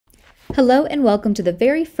Hello and welcome to the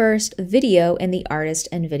very first video in the Artist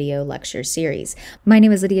and Video Lecture series. My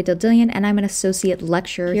name is Lydia Dildillian and I'm an associate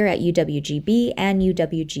lecturer here at UWGB and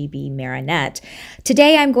UWGB Marinette.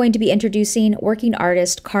 Today I'm going to be introducing working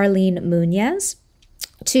artist Carlene Munoz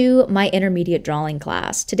to my intermediate drawing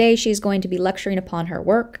class. Today she's going to be lecturing upon her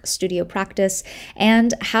work, studio practice,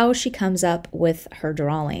 and how she comes up with her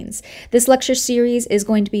drawings. This lecture series is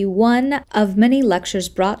going to be one of many lectures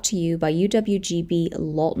brought to you by UWGB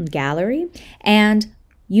Lawton Gallery and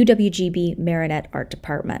UWGB Marinette Art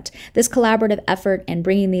Department. This collaborative effort in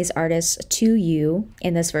bringing these artists to you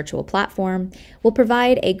in this virtual platform will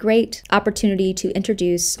provide a great opportunity to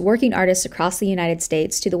introduce working artists across the United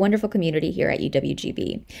States to the wonderful community here at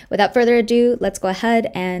UWGB. Without further ado, let's go ahead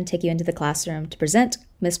and take you into the classroom to present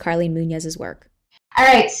Ms. Carlene Munoz's work. All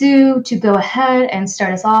right, so to go ahead and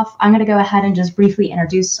start us off, I'm going to go ahead and just briefly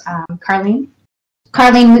introduce Carlene.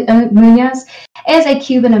 Carlene Munoz is a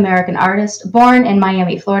Cuban-American artist born in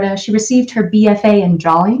Miami, Florida. She received her BFA in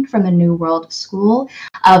drawing from the New World School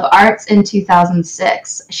of Arts in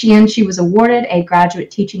 2006. She was awarded a graduate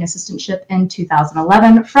teaching assistantship in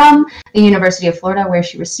 2011 from the University of Florida, where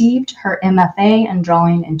she received her MFA in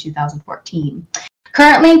drawing in 2014.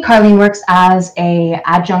 Currently, Carlene works as an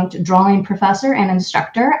adjunct drawing professor and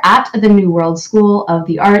instructor at the New World School of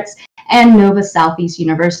the Arts and Nova Southeast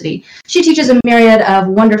University. She teaches a myriad of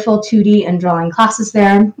wonderful 2D and drawing classes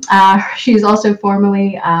there. She is also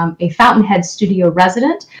formerly a Fountainhead Studio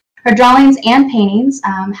resident. Her drawings and paintings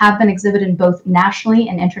have been exhibited in both nationally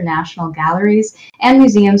and international galleries and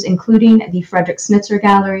museums, including the Frederick Snitzer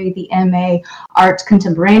Gallery, the MA Art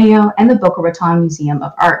Contemporaneo, and the Boca Raton Museum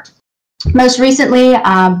of Art. Most recently,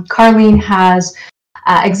 Carlene has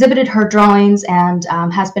exhibited her drawings and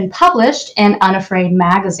has been published in Unafraid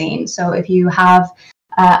magazine. So if you have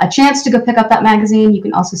a chance to go pick up that magazine, you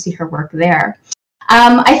can also see her work there.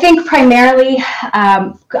 I think primarily,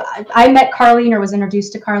 I met Carlene or was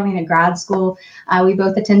introduced to Carlene at grad school. We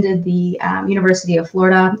both attended the University of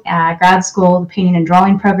Florida grad school, the painting and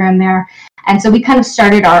drawing program there. And so we kind of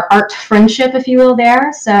started our art friendship, if you will,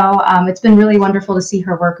 there. So it's been really wonderful to see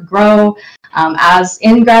her work grow as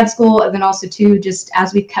in grad school, and then also too, just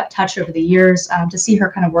as we kept touch over the years, to see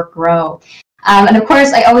her kind of work grow. And of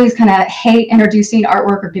course, I always kind of hate introducing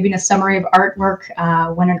artwork or giving a summary of artwork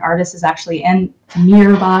when an artist is actually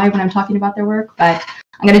nearby when I'm talking about their work, but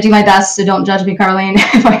I'm going to do my best, so don't judge me, Carlene,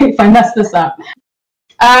 if I mess this up.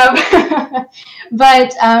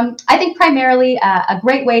 But I think primarily a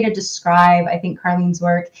great way to describe, I think, Carlene's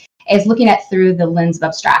work is looking at through the lens of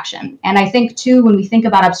abstraction. And I think, too, when we think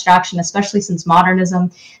about abstraction, especially since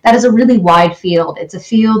modernism, that is a really wide field. It's a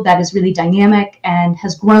field that is really dynamic and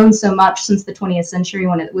has grown so much since the 20th century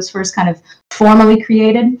when it was first kind of formally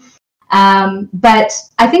created. But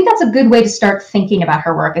I think that's a good way to start thinking about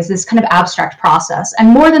her work, is this kind of abstract process. And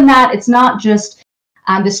more than that, it's not just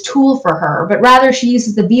this tool for her, but rather she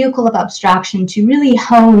uses the vehicle of abstraction to really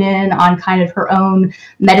hone in on kind of her own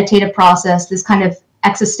meditative process, this kind of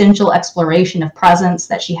existential exploration of presence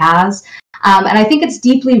that she has. And I think it's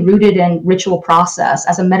deeply rooted in ritual process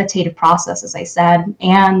as a meditative process, as I said,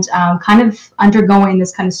 and kind of undergoing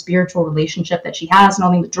this kind of spiritual relationship that she has, not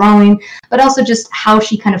only with drawing, but also just how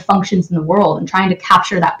she kind of functions in the world and trying to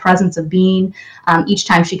capture that presence of being each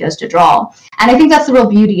time she goes to draw. And I think that's the real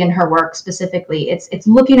beauty in her work specifically. It's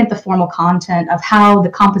looking at the formal content of how the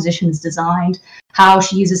composition is designed, how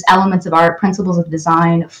she uses elements of art, principles of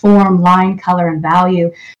design, form, line, color, and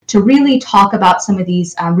value to really talk about some of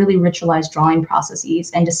these really ritualized drawing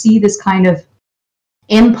processes and to see this kind of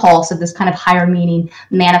impulse of this kind of higher meaning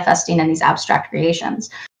manifesting in these abstract creations.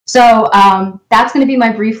 So that's going to be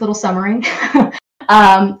my brief little summary.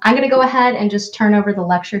 I'm going to go ahead and just turn over the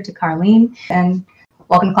lecture to Carlene, and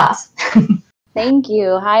welcome to class. Thank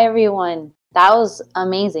you. Hi, everyone. That was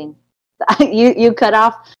amazing. You cut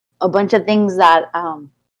off a bunch of things that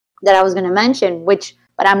that I was going to mention,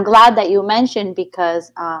 but I'm glad that you mentioned,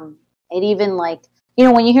 because it even, like, you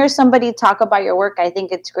know, when you hear somebody talk about your work, I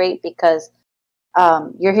think it's great because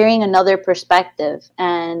you're hearing another perspective,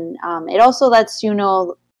 and it also lets you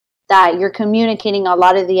know that you're communicating a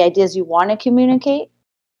lot of the ideas you want to communicate.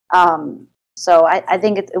 So I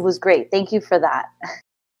think it was great. Thank you for that.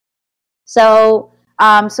 So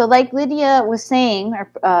like Lydia was saying,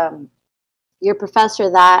 your professor,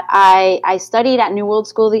 that I studied at New World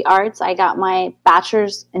School of the Arts. I got my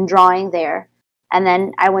bachelor's in drawing there, and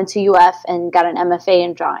then I went to UF and got an MFA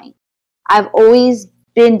in drawing. I've always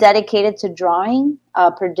been dedicated to drawing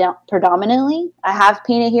predominantly. I have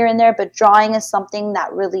painted here and there, but drawing is something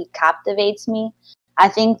that really captivates me. I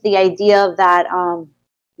think the idea of that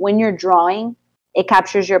when you're drawing, it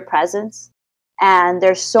captures your presence, And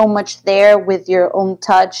there's so much there with your own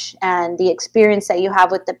touch and the experience that you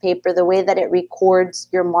have with the paper, the way that it records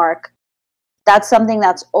your mark. That's something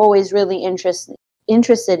that's always really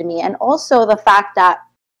interested me. And also the fact that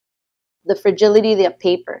the fragility of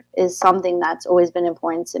paper is something that's always been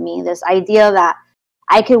important to me. This idea that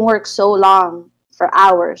I can work so long for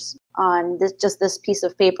hours on this piece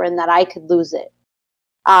of paper and that I could lose it.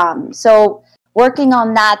 So working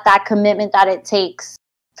on that commitment that it takes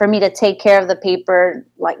for me to take care of the paper,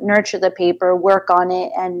 like nurture the paper, work on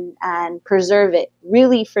it and preserve it,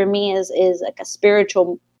 really for me is like a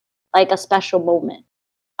spiritual, like a special moment.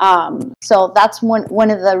 So that's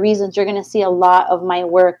one of the reasons you're going to see a lot of my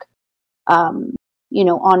work,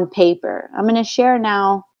 on paper. I'm going to share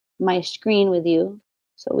now my screen with you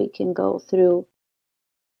so we can go through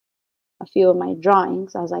a few of my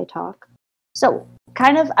drawings as I talk. So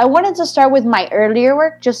I wanted to start with my earlier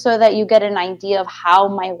work just so that you get an idea of how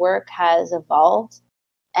my work has evolved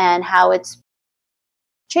and how it's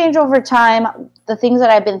changed over time, the things that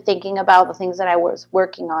I've been thinking about, the things that I was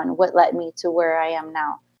working on, what led me to where I am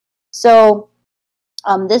now. So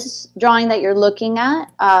this drawing that you're looking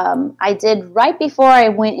at, I did right before I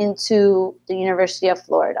went into the University of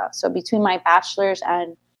Florida. So between my bachelor's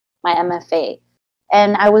and my MFA.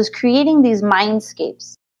 And I was creating these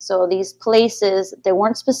mindscapes. So these places, they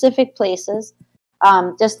weren't specific places,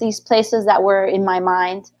 just these places that were in my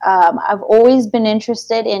mind. I've always been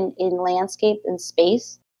interested in landscape and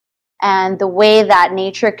space and the way that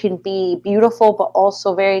nature can be beautiful, but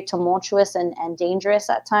also very tumultuous and dangerous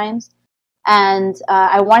at times. And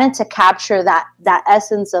I wanted to capture that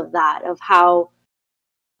essence of that, of how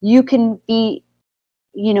you can be,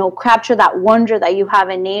 capture that wonder that you have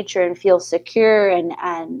in nature and feel secure and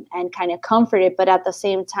kind of comforted, but at the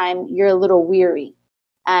same time, you're a little weary,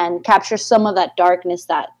 and capture some of that darkness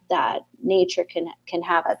that nature can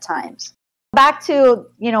have at times. Back to,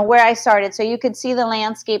 where I started. So you could see the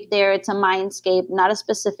landscape there. It's a mindscape, not a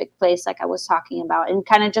specific place like I was talking about, and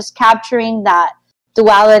kind of just capturing that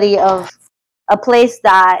duality of a place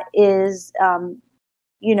that is,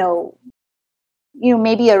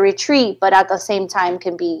 maybe a retreat, but at the same time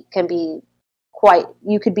can be quite,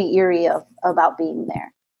 you could be eerie about being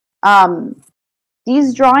there.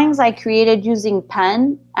 These drawings I created using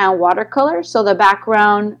pen and watercolor. So the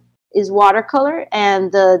background is watercolor,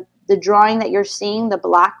 and the drawing that you're seeing, the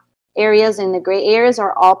black areas and the gray areas,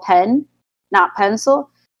 are all pen, not pencil.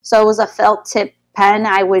 So it was a felt tip pen.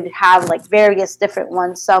 I would have like various different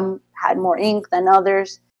ones. Some had more ink than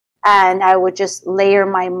others, and I would just layer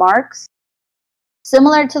my marks,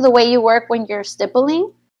 similar to the way you work when you're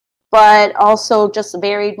stippling, but also just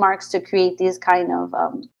varied marks to create these kind of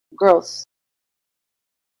growths.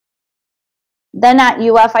 Then at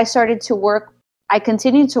UF, I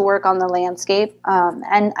continued to work on the landscape,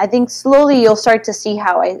 and I think slowly you'll start to see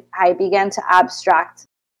how I began to abstract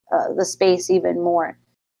the space even more.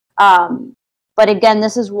 But again,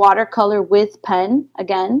 this is watercolor with pen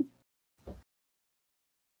again.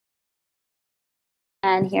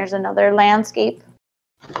 And here's another landscape.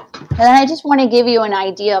 And then I just want to give you an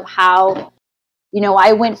idea of how,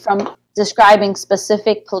 I went from describing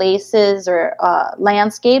specific places or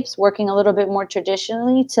landscapes, working a little bit more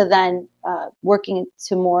traditionally, to then working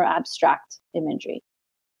to more abstract imagery.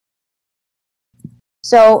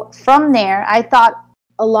 So from there, I thought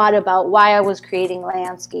a lot about why I was creating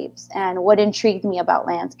landscapes and what intrigued me about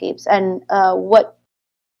landscapes, and what,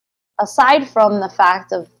 aside from the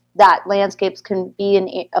fact of that landscapes can be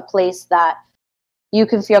in a place that you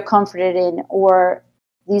can feel comforted in, or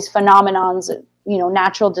these phenomenons,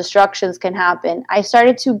 natural destructions can happen. I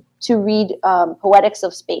started to read Poetics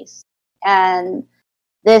of Space, and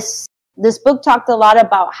this book talked a lot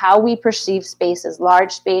about how we perceive spaces,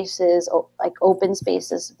 large spaces, like open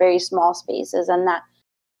spaces, very small spaces, and that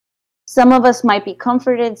some of us might be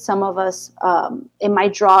comforted, some of us, it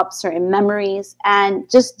might draw up certain memories. And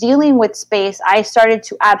just dealing with space, I started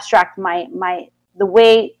to abstract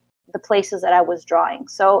the places that I was drawing.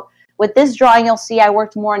 So with this drawing, you'll see I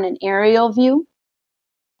worked more in an aerial view,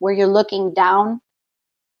 where you're looking down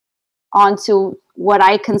onto what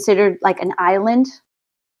I considered like an island.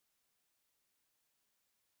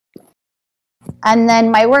 And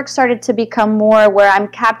then my work started to become more where I'm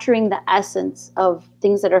capturing the essence of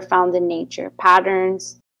things that are found in nature,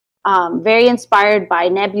 patterns, very inspired by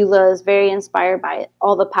nebulas, very inspired by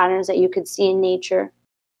all the patterns that you could see in nature.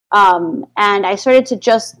 And I started to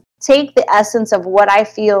just take the essence of what I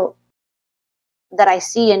feel that I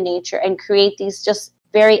see in nature and create these just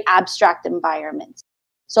very abstract environments.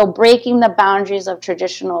 So breaking the boundaries of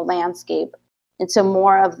traditional landscape into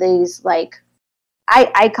more of these, like,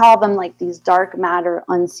 I call them like these dark matter,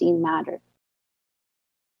 unseen matter.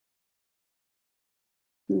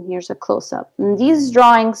 And here's a close-up. And these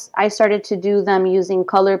drawings, I started to do them using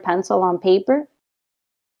color pencil on paper.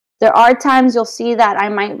 There are times you'll see that I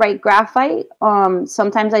might write graphite.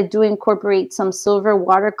 Sometimes I do incorporate some silver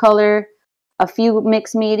watercolor, a few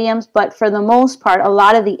mixed mediums, but for the most part, a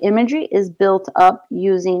lot of the imagery is built up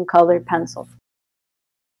using colored pencil.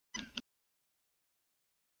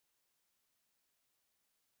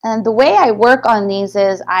 And the way I work on these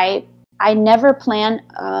is I never plan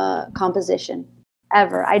a composition,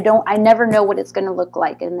 ever. I never know what it's going to look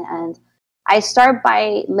like in the end. I start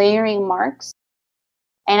by layering marks,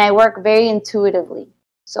 and I work very intuitively.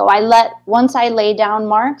 So once I lay down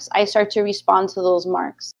marks, I start to respond to those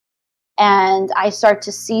marks. And I start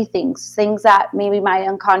to see things that maybe my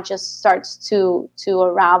unconscious starts to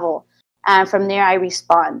unravel. And from there, I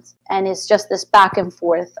respond. And it's just this back and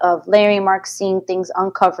forth of layering marks, seeing things,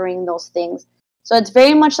 uncovering those things. So it's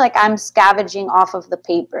very much like I'm scavenging off of the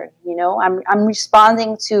paper. You know, I'm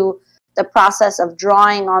responding to the process of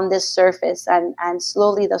drawing on this surface, and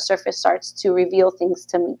slowly the surface starts to reveal things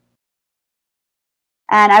to me.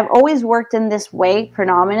 And I've always worked in this way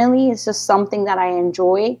predominantly. It's just something that I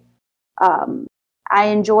enjoy. I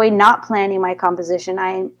enjoy not planning my composition.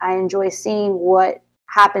 I enjoy seeing what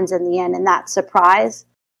happens in the end, and that surprise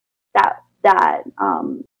that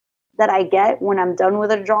I get when I'm done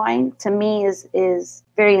with a drawing, to me is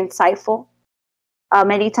very insightful.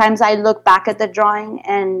 Many times I look back at the drawing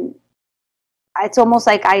and it's almost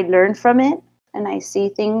like I learned from it, and I see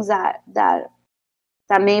things that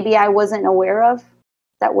maybe I wasn't aware of,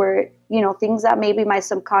 that were, you know, things that maybe my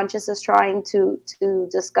subconscious is trying to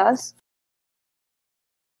discuss.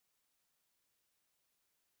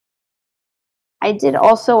 I did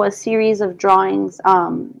also a series of drawings.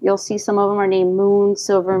 You'll see some of them are named moons,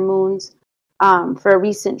 silver moons, for a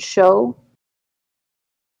recent show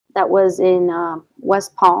that was in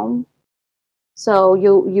West Palm. So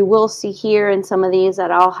you will see here in some of these that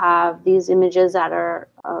I'll have these images that are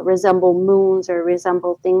resemble moons, or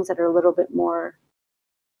resemble things that are a little bit more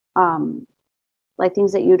like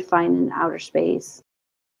things that you'd find in outer space.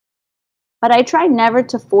 But I try never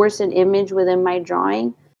to force an image within my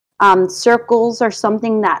drawing. Circles are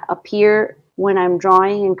something that appear when I'm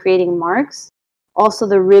drawing and creating marks. Also,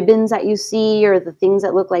 the ribbons that you see, or the things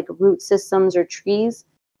that look like root systems or trees,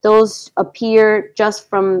 those appear just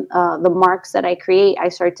from the marks that I create. I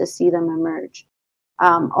start to see them emerge.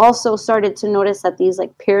 Also started to notice that these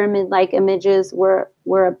like pyramid-like images were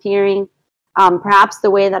appearing. Perhaps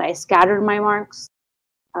the way that I scattered my marks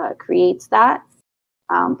creates that.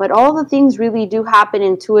 But all the things really do happen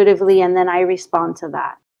intuitively, and then I respond to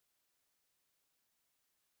that.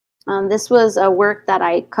 This was a work that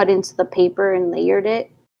I cut into the paper and layered it.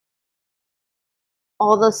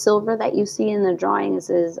 All the silver that you see in the drawings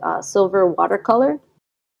is silver watercolor.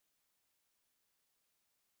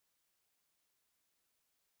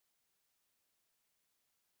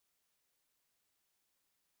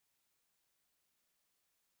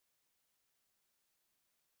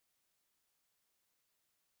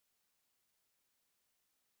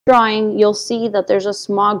 Drawing, you'll see that there's a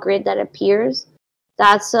small grid that appears.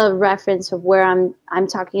 That's a reference of where I'm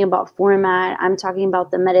talking about format. I'm talking about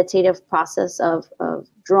the meditative process of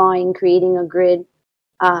drawing, creating a grid.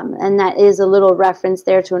 And that is a little reference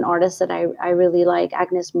there to an artist that I really like,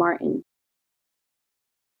 Agnes Martin.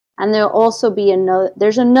 And there'll also be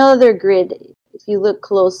there's another grid. If you look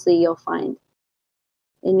closely, you'll find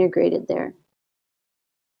integrated there.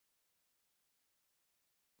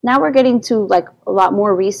 Now we're getting to like a lot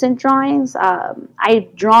more recent drawings.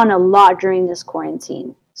 I've drawn a lot during this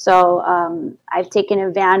quarantine. So I've taken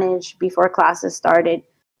advantage before classes started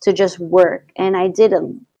to just work. And I did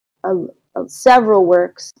several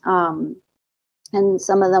works, and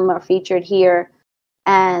some of them are featured here.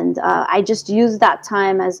 And I just used that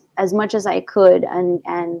time as much as I could,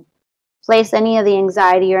 and place any of the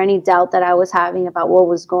anxiety or any doubt that I was having about what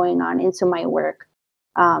was going on into my work.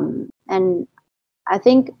 And I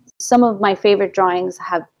think some of my favorite drawings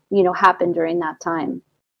have, happened during that time.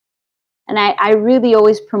 And I really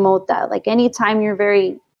always promote that. Like anytime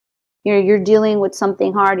you're dealing with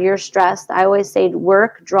something hard, you're stressed, I always say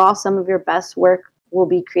draw some of your best work will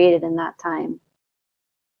be created in that time.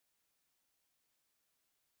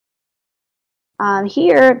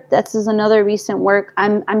 Here, this is another recent work.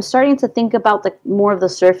 I'm starting to think about more of the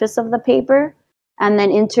surface of the paper, and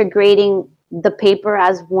then integrating the paper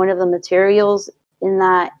as one of the materials, in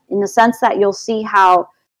the sense that you'll see how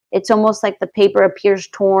it's almost like the paper appears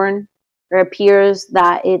torn, or appears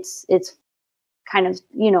that it's kind of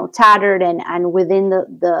tattered and within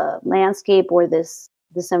the landscape or this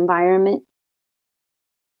environment.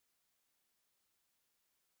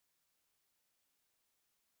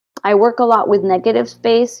 I work a lot with negative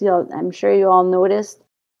space. I'm sure you all noticed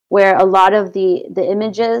where a lot of the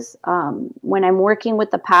images, when I'm working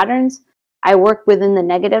with the patterns, I work within the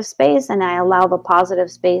negative space and I allow the positive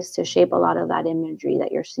space to shape a lot of that imagery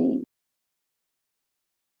that you're seeing.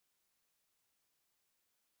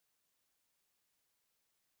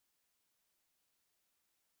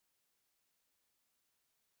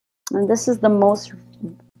 And this is the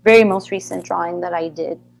very most recent drawing that I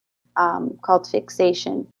did, called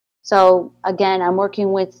Fixation. So again, I'm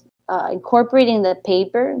working with incorporating the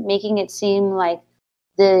paper, making it seem like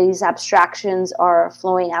these abstractions are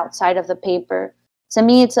flowing outside of the paper. To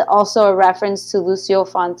me, it's also a reference to Lucio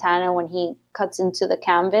Fontana when he cuts into the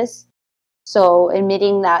canvas. So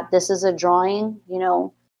admitting that this is a drawing,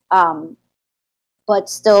 but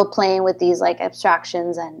still playing with these like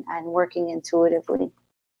abstractions and working intuitively.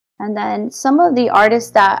 And then some of the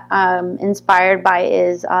artists that I'm inspired by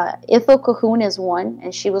is Ithel Cahoon is one,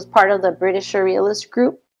 and she was part of the British Surrealist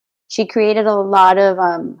group. She created a lot of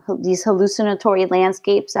these hallucinatory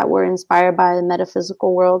landscapes that were inspired by the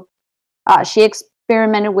metaphysical world. She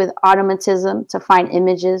experimented with automatism to find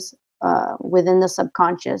images within the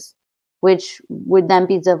subconscious, which would then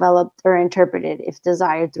be developed or interpreted if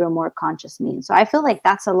desired through a more conscious means. So I feel like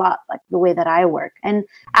that's a lot like the way that I work. And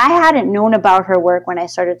I hadn't known about her work when I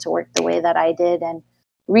started to work the way that I did. And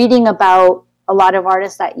reading about a lot of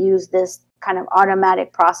artists that use this kind of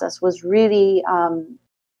automatic process was really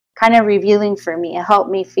kind of revealing for me. It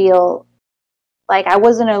helped me feel like I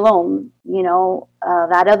wasn't alone,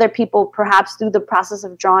 that other people perhaps through the process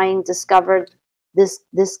of drawing discovered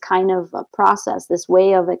this kind of process, this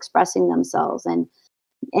way of expressing themselves, and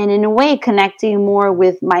in a way connecting more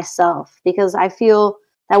with myself, because I feel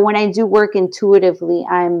that when I do work intuitively,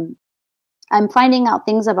 I'm finding out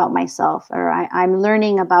things about myself, or I'm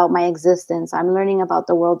learning about my existence. I'm learning about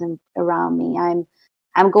the world around me.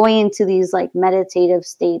 I'm going into these like meditative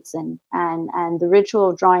states, and the ritual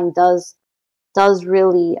of drawing does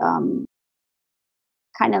really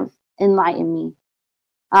kind of enlighten me.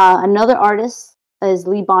 Another artist is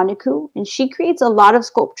Lee Boniku, and she creates a lot of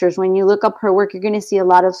sculptures. When you look up her work, you're going to see a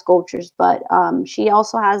lot of sculptures, but she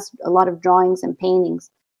also has a lot of drawings and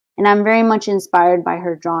paintings, and I'm very much inspired by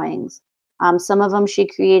her drawings. Some of them she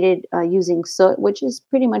created using soot, which is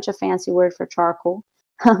pretty much a fancy word for charcoal,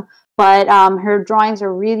 but her drawings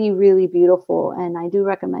are really, really beautiful, and I do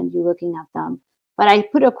recommend you looking at them. But I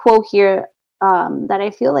put a quote here that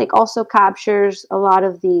I feel like also captures a lot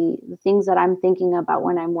of the things that I'm thinking about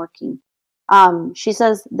when I'm working. She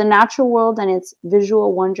says, "The natural world and its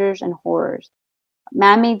visual wonders and horrors,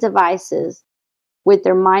 man-made devices with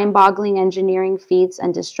their mind-boggling engineering feats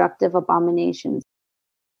and destructive abominations,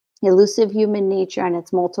 elusive human nature and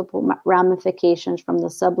its multiple ramifications from the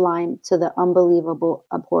sublime to the unbelievable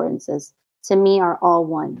abhorrences, to me are all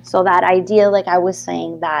one." So that idea, like I was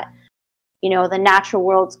saying, that, the natural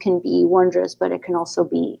worlds can be wondrous, but it can also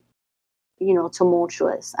be,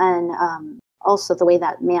 tumultuous, and also the way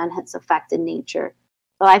that man has affected nature.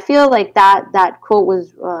 So I feel like that quote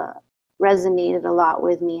was resonated a lot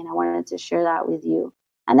with me, and I wanted to share that with you.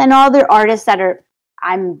 And then other artists that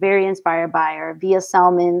I'm very inspired by are Via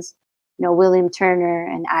Selmans, William Turner,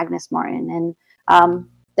 and Agnes Martin. And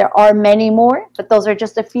there are many more, but those are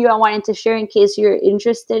just a few I wanted to share in case you're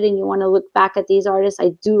interested and you want to look back at these artists. I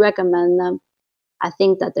do recommend them. I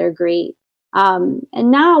think that they're great. And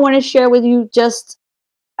now I want to share with you just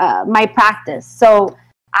my practice. So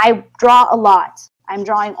I draw a lot. I'm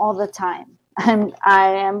drawing all the time.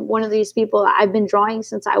 I am one of these people. I've been drawing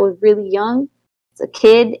since I was really young, as a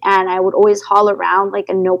kid, and I would always haul around like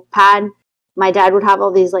a notepad. My dad would have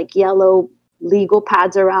all these like yellow legal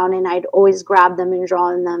pads around, and I'd always grab them and draw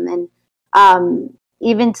on them. And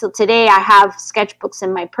even till today, I have sketchbooks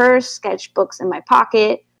in my purse, sketchbooks in my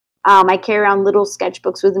pocket. I carry around little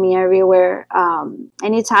sketchbooks with me everywhere.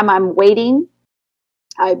 Anytime I'm waiting,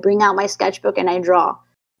 I bring out my sketchbook and I draw.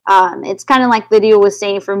 It's kind of like Lydia was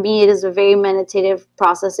saying, for me, it is a very meditative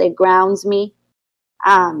process. It grounds me.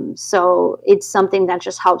 So it's something that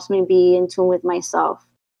just helps me be in tune with myself.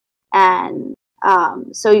 And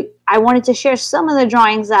so I wanted to share some of the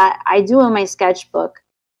drawings that I do in my sketchbook.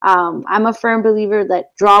 I'm a firm believer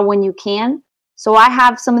that draw when you can. So I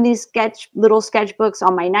have some of these little sketchbooks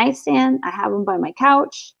on my nightstand. I have them by my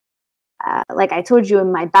couch. Like I told you,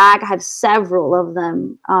 in my bag, I have several of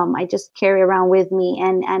them. I just carry around with me,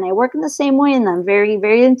 and I work in the same way in them, very,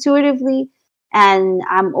 very intuitively. And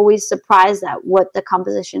I'm always surprised at what the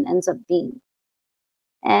composition ends up being.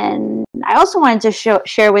 And I also wanted to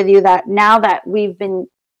share with you that now that we've been,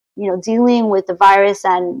 dealing with the virus,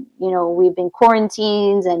 and, we've been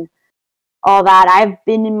quarantined, and all that, I've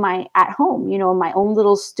been at home, you know, in my own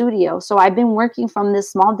little studio. So I've been working from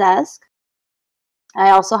this small desk.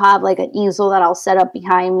 I also have like an easel that I'll set up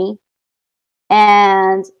behind me.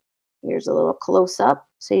 And here's a little close up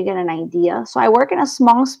so you get an idea. So I work in a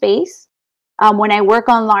small space. When I work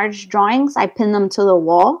on large drawings, I pin them to the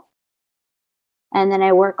wall. And then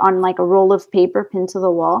I work on like a roll of paper pinned to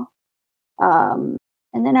the wall. And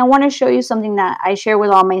then I want to show you something that I share with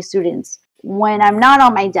all my students. When I'm not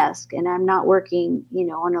on my desk and I'm not working, you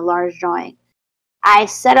know, on a large drawing, I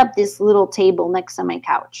set up this little table next to my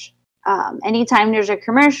couch. Anytime there's a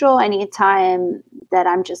commercial, anytime that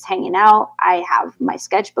I'm just hanging out, I have my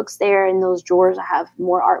sketchbooks there. In those drawers, I have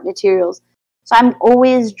more art materials. So I'm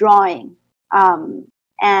always drawing.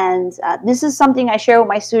 This is something I share with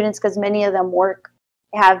my students because many of them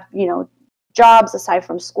have, you know, jobs aside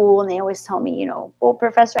from school. And they always tell me, you know, well,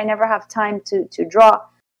 professor, I never have time to draw.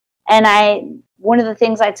 And one of the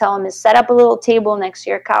things I tell them is set up a little table next to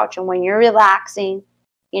your couch. And when you're relaxing,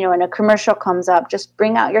 you know, and a commercial comes up, just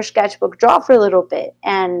bring out your sketchbook, draw for a little bit.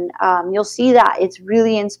 And you'll see that it's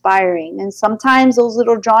really inspiring. And sometimes those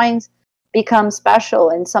little drawings become special,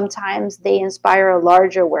 and sometimes they inspire a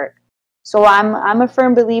larger work. So I'm a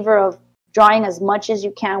firm believer of drawing as much as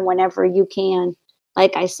you can whenever you can,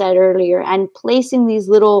 like I said earlier, and placing these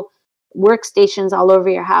little workstations all over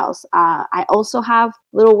your house. I also have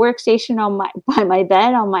a little workstation by my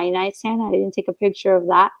bed on my nightstand. I didn't take a picture of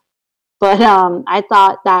that. But I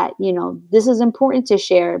thought that, you know, this is important to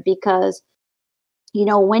share because, you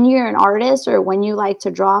know, when you're an artist or when you like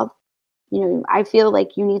to draw, you know, I feel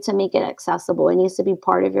like you need to make it accessible. It needs to be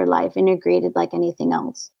part of your life, integrated like anything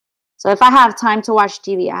else. So if I have time to watch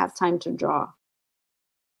TV, I have time to draw.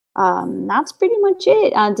 That's pretty much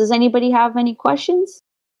it. Does anybody have any questions?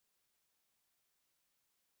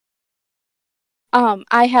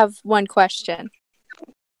 I have one question.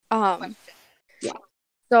 Yeah.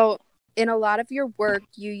 So in a lot of your work,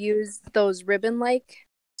 you use those ribbon-like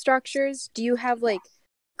structures. Do you have like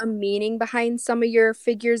a meaning behind some of your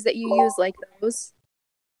figures that you use like those?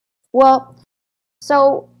 Well,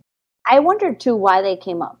 so I wondered too why they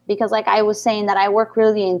came up, because like I was saying that I work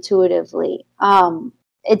really intuitively.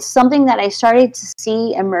 It's something that I started to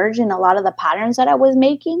see emerge in a lot of the patterns that I was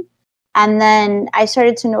making. And then I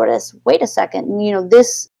started to notice, wait a second, you know,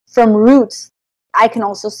 this from roots, I can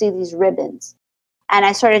also see these ribbons. And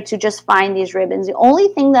I started to just find these ribbons. The only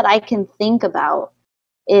thing that I can think about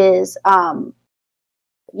is,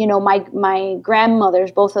 you know, my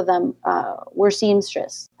grandmothers, both of them were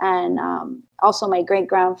seamstress. And also my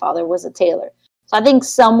great-grandfather was a tailor. So I think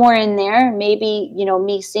somewhere in there, maybe, you know,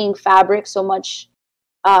 me seeing fabric so much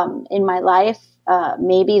in my life,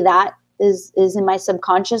 maybe that is in my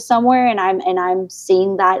subconscious somewhere. And I'm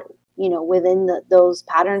seeing that, you know, within those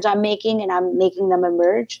patterns I'm making, and I'm making them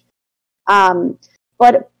emerge.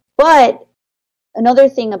 But another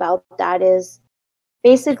thing about that is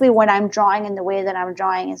basically when I'm drawing in the way that I'm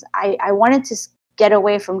drawing is I wanted to get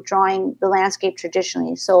away from drawing the landscape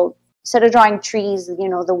traditionally. So instead of drawing trees, you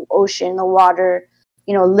know, the ocean, the water,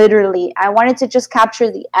 you know, literally, I wanted to just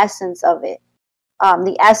capture the essence of it,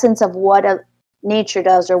 the essence of what nature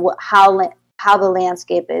does, or how the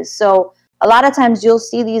landscape is. So a lot of times you'll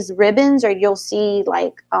see these ribbons, or you'll see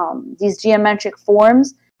like these geometric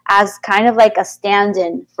forms as kind of like a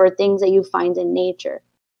stand-in for things that you find in nature.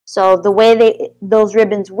 So the way those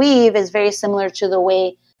ribbons weave is very similar to the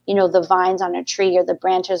way, you know, the vines on a tree or the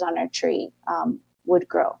branches on a tree would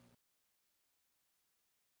grow.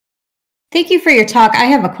 Thank you for your talk. I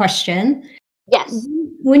have a question. Yes.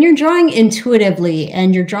 When you're drawing intuitively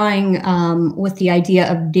and you're drawing with the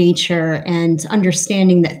idea of nature and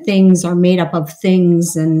understanding that things are made up of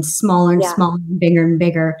things and smaller and smaller and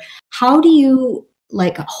bigger, how do you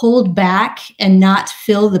like hold back and not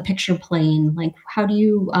fill the picture plane? Like, how do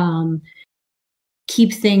you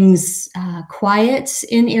keep things quiet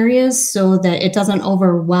in areas so that it doesn't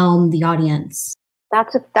overwhelm the audience?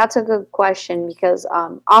 That's a good question, because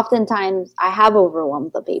oftentimes I have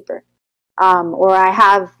overwhelmed the paper. Or I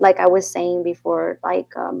have, like I was saying before,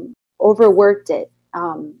 like overworked it.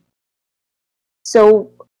 So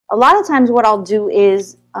a lot of times what I'll do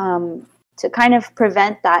is to kind of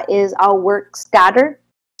prevent that is I'll work scattered.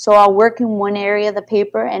 So I'll work in one area of the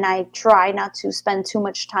paper and I try not to spend too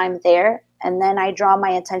much time there. And then I draw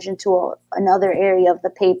my attention to another area of the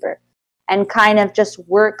paper and kind of just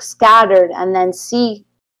work scattered and then see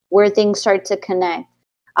where things start to connect.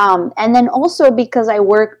 And then also because I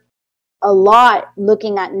work a lot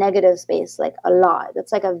looking at negative space, like a lot.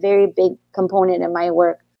 That's like a very big component in my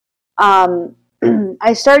work.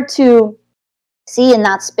 I start to see in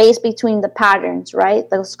that space between the patterns, right?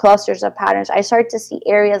 Those clusters of patterns. I start to see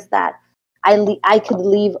areas that I could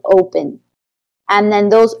leave open. And then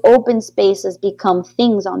those open spaces become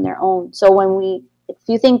things on their own. So if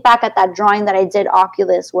you think back at that drawing that I did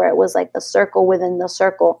Oculus, where it was like the circle within the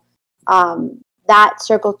circle, that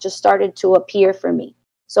circle just started to appear for me.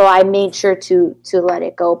 So I made sure to let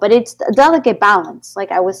it go. But it's a delicate balance.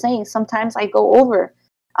 Like I was saying, sometimes I go over.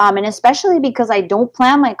 And especially because I don't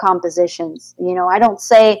plan my compositions. You know, I don't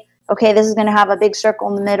say, okay, this is going to have a big circle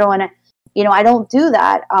in the middle. And, you know, I don't do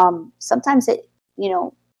that. Sometimes it, you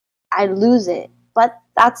know, I lose it. But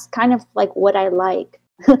that's kind of like what I like.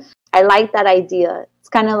 I like that idea. It's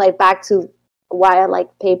kind of like back to why I like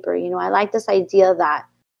paper. You know, I like this idea that,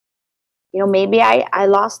 you know, maybe I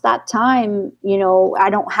lost that time. You know, I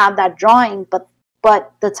don't have that drawing, but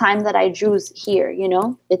the time that I drew is here, you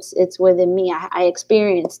know, it's within me. I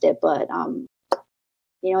experienced it, but,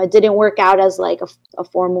 you know, it didn't work out as like a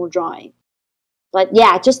formal drawing. But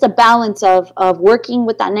yeah, just a balance of working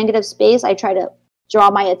with that negative space. I try to draw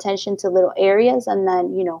my attention to little areas, and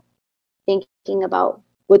then, you know, thinking about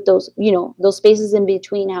with those, you know, those spaces in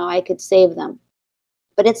between, how I could save them.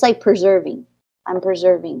 But it's like preserving. I'm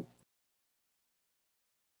preserving.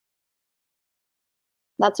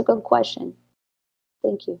 That's a good question.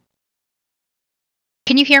 Thank you.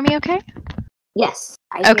 Can you hear me okay? Yes.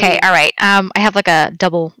 Okay, all right. I have like a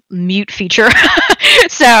double mute feature.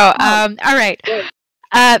 So, all right.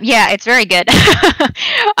 Yeah, it's very good.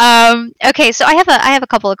 Okay, so I have a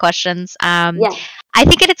couple of questions. Yeah. I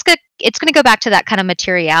think it's going to go back to that kind of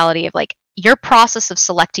materiality of like your process of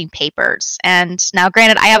selecting papers. And now,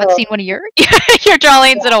 granted, I haven't seen one of your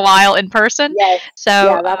drawings in a while in person. Yes.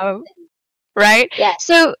 So, right? Yeah.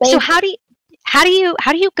 So how do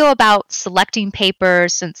you go about selecting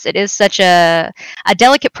papers, since it is such a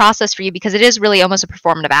delicate process for you, because it is really almost a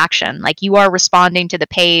performative action? Like you are responding to the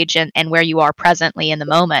page and where you are presently in the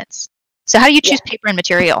moments. So how do you choose paper and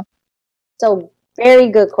material? So very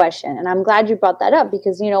good question. And I'm glad you brought that up,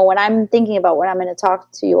 because, you know, when I'm thinking about what I'm going to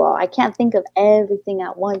talk to you all, I can't think of everything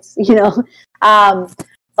at once, you know.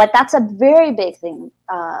 But that's a very big thing.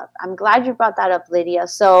 I'm glad you brought that up, Lydia.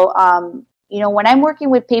 So, you know, when I'm working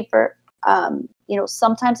with paper, you know,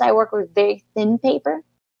 sometimes I work with very thin paper.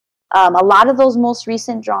 A lot of those most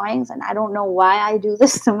recent drawings, and I don't know why I do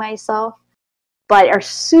this to myself, but are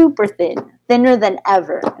super thin, thinner than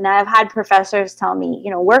ever. And I've had professors tell me,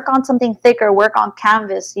 you know, work on something thicker, work on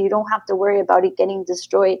canvas. So you don't have to worry about it getting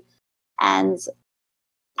destroyed. And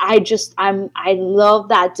I love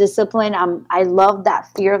that discipline. I love that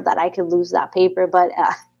fear of that I could lose that paper. But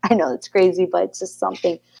I know it's crazy, but it's just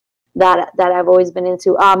something that I've always been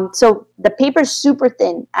into. So the paper's super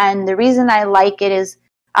thin, and the reason I like it is,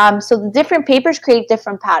 so the different papers create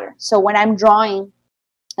different patterns. So when I'm drawing,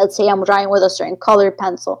 let's say I'm drawing with a certain colored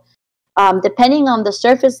pencil, depending on the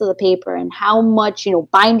surface of the paper and how much, you know,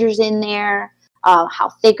 binders in there, how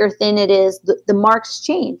thick or thin it is, the marks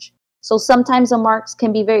change. So sometimes the marks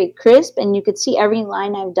can be very crisp and you could see every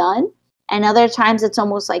line I've done, and other times it's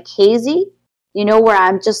almost like hazy, you know, where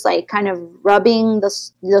I'm just like kind of rubbing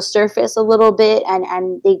the surface a little bit,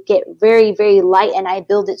 and they get very, very light, and I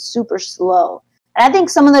build it super slow. And I think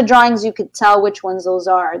some of the drawings you could tell which ones those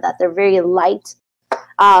are, that they're very light.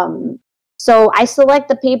 So I select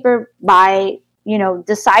the paper by, you know,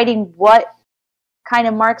 deciding what kind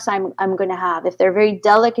of marks I'm going to have. If they're very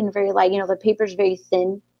delicate and very light, you know, the paper's very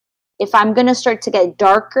thin. If I'm going to start to get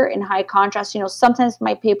darker and high contrast, you know, sometimes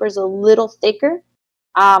my paper's a little thicker.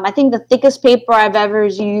 I think the thickest paper I've ever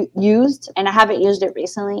used, and I haven't used it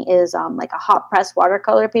recently, is like a hot press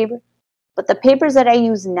watercolor paper. But the papers that I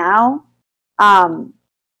use now, I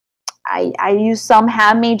use some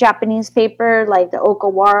handmade Japanese paper, like the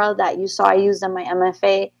Okawara that you saw I used in my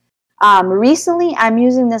MFA. Recently, I'm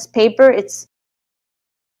using this paper. It's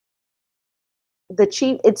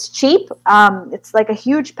cheap. It's like a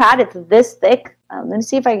huge pad. It's this thick. Let me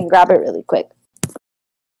see if I can grab it really quick.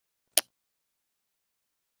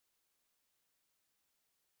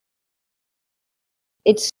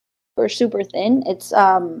 It's super thin.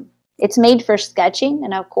 It's made for sketching,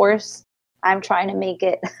 and of course, I'm trying to make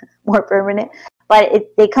it more permanent. But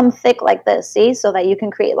they come thick like this, see, so that you can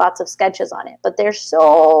create lots of sketches on it. But they're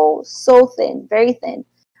so thin, very thin.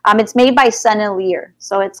 It's made by Sennelier,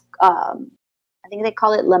 so it's I think they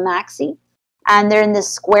call it La Maxi, and they're in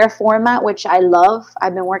this square format, which I love.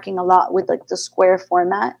 I've been working a lot with like the square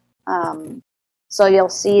format. So you'll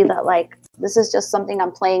see that like this is just something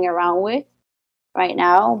I'm playing around with right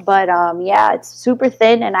now. But yeah, it's super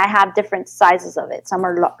thin, and I have different sizes of it. Some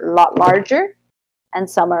are a lot larger, and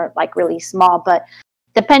some are like really small. But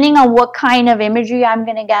depending on what kind of imagery I'm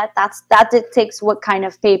gonna get, that dictates what kind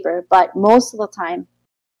of paper. But most of the time,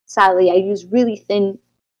 sadly, I use really thin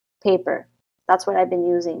paper. that's what I've been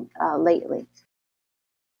using lately.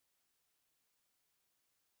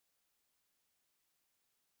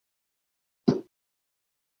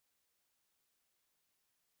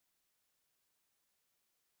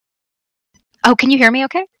 Oh, can you hear me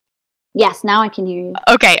okay? Yes, now I can hear you.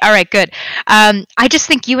 Okay, all right, good. I just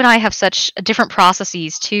think you and I have such different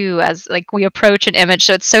processes too, as like we approach an image.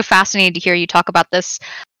 So it's so fascinating to hear you talk about this.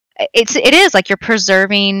 It is like you're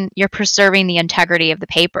preserving the integrity of the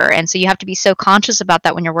paper, and so you have to be so conscious about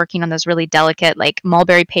that when you're working on those really delicate, like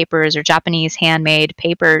mulberry papers or Japanese handmade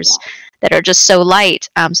papers that are just so light.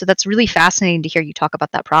 So that's really fascinating to hear you talk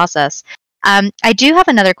about that process. I do have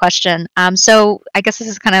another question. So I guess this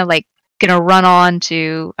is kind of like going to run on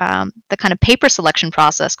to the kind of paper selection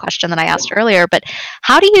process question that I asked earlier, but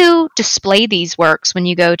how do you display these works when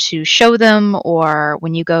you go to show them or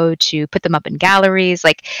when you go to put them up in galleries?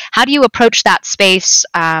 Like, how do you approach that space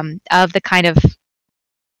of the kind of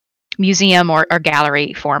museum or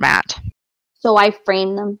gallery format? So I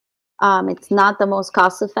frame them. It's not the most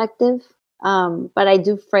cost effective, but I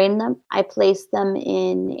do frame them. I place them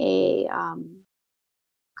in a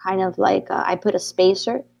kind of like I put a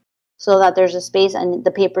spacer, so that there's a space and the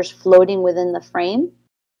paper's floating within the frame.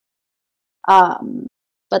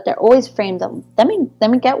 But they're always framed up. Let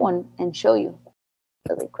me get one and show you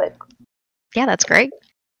really quick. Yeah, that's great.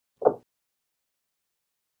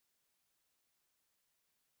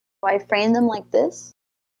 I frame them like this.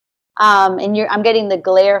 And I'm getting the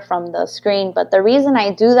glare from the screen, but the reason I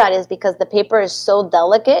do that is because the paper is so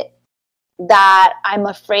delicate that I'm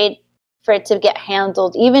afraid for it to get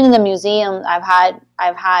handled. Even in the museum, I've had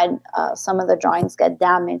some of the drawings get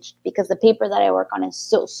damaged because the paper that I work on is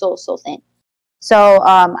so thin. So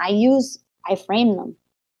I frame them.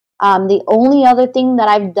 The only other thing that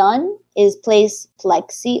I've done is place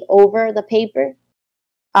plexi over the paper.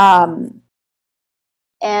 And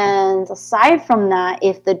aside from that,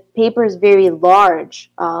 if the paper is very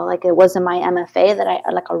large, like it was in my MFA,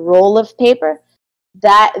 like a roll of paper,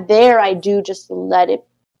 that there I do just let it.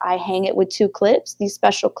 I hang it with 2 clips, these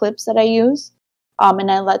special clips that I use,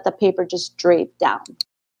 and I let the paper just drape down.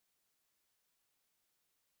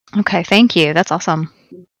 Okay, thank you. That's awesome.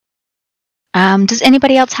 Does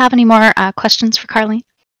anybody else have any more questions for Carlene?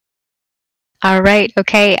 All right.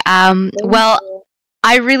 Okay. Well,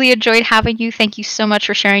 I really enjoyed having you. Thank you so much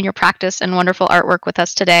for sharing your practice and wonderful artwork with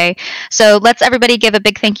us today. So let's everybody give a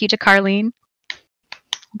big thank you to Carlene.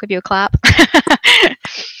 I'll give you a clap.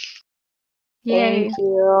 Yay. Thank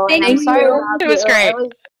you. Thank I'm sorry you. about It was great.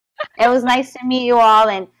 It was nice to meet you all,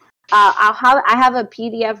 and I have a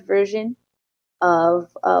PDF version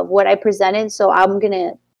of what I presented, so I'm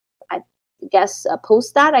gonna, I guess,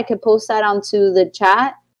 post that. I could post that onto the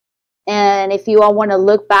chat, and if you all want to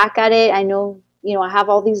look back at it, I know I have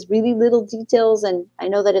all these really little details, and I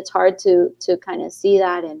know that it's hard to kind of see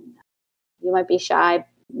that, and you might be shy,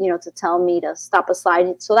 to tell me to stop a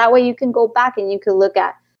slide, so that way you can go back and you can look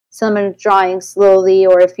at some of the drawings slowly,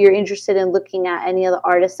 or if you're interested in looking at any of the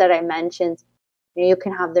artists that I mentioned, you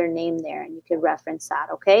can have their name there and you can reference that,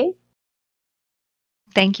 okay?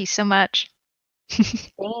 Thank you so much.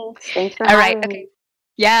 Thanks for All having right. me. Okay.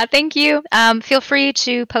 Yeah, thank you. Feel free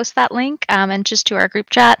to post that link and just to our group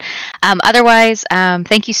chat. Otherwise,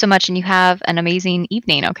 thank you so much, and you have an amazing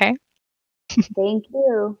evening, okay? Thank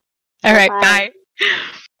you. All right, Bye-bye. bye.